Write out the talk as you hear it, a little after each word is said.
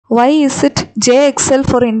Why is it jXL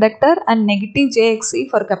for inductor and negative jXc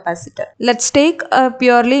for capacitor? Let's take a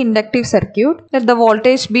purely inductive circuit. Let the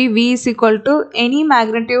voltage be V is equal to any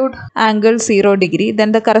magnitude angle 0 degree.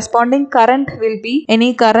 Then the corresponding current will be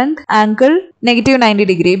any current angle negative 90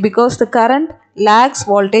 degree, because the current lags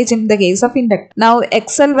voltage in the case of inductor. Now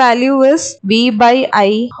XL value is V by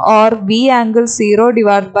I, or V angle 0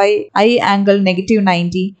 divided by I angle negative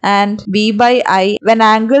 90, and V by I, when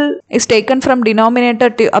angle is taken from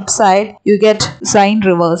denominator to upside, you get sign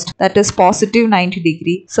reversed, that is positive 90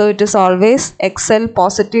 degree. So it is always XL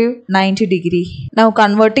positive 90 degree. Now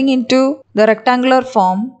converting into the rectangular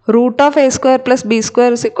form, root of a square plus b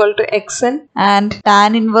square is equal to XL, and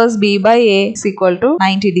tan inverse b by a is equal to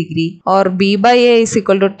 90 degree, or b by a is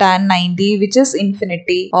equal to tan 90, which is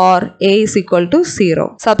infinity, or a is equal to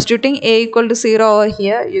 0. Substituting a equal to 0 over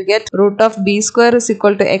here, you get root of b square is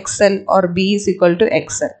equal to XL, or b is equal to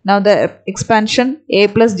XL. Now the expansion a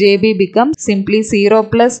plus jb becomes simply 0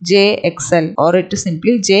 plus jXL, or it is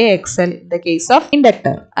simply jXL in the case of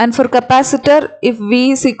inductor. And for capacitor, if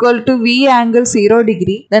v is equal to v angle 0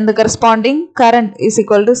 degree, then the corresponding current is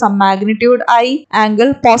equal to some magnitude I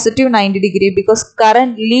angle positive 90 degree, because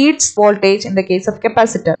current leads voltage in the case of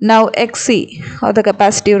capacitor. Now Xc, or the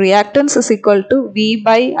capacitive reactance, is equal to V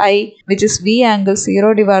by I, which is V angle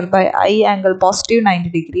 0 divided by I angle positive 90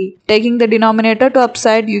 degree. Taking the denominator to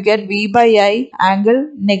upside, you get V by I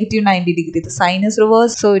angle negative 90 degree. The sign is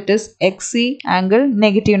reversed, so it is Xc angle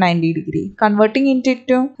negative 90 degree. Converting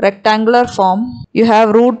into rectangular form, you have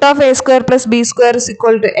root of a square plus b square is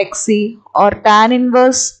equal to Xc, or tan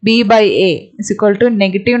inverse b by a is equal to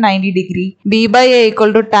negative 90 degree. B by a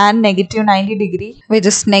equal to tan negative 90 degree, which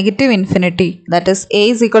is negative infinity. That is a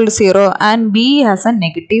is equal to 0 and b has a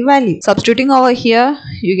negative value. Substituting over here,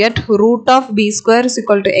 you get root of b square is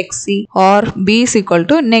equal to Xc, or b is equal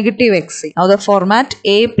to negative Xc. Now the format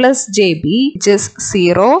a plus jb, which is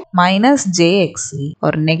 0 minus jXc,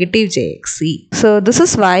 or negative jXc. So this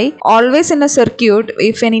is why always in a circuit,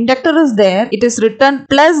 if an inductor is there, it is written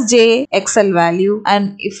plus jXL value,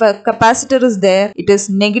 and if a capacitor is there, it is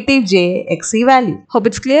negative jXc value. Hope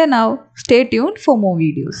it's clear now. Stay tuned for more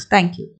videos. Thank you.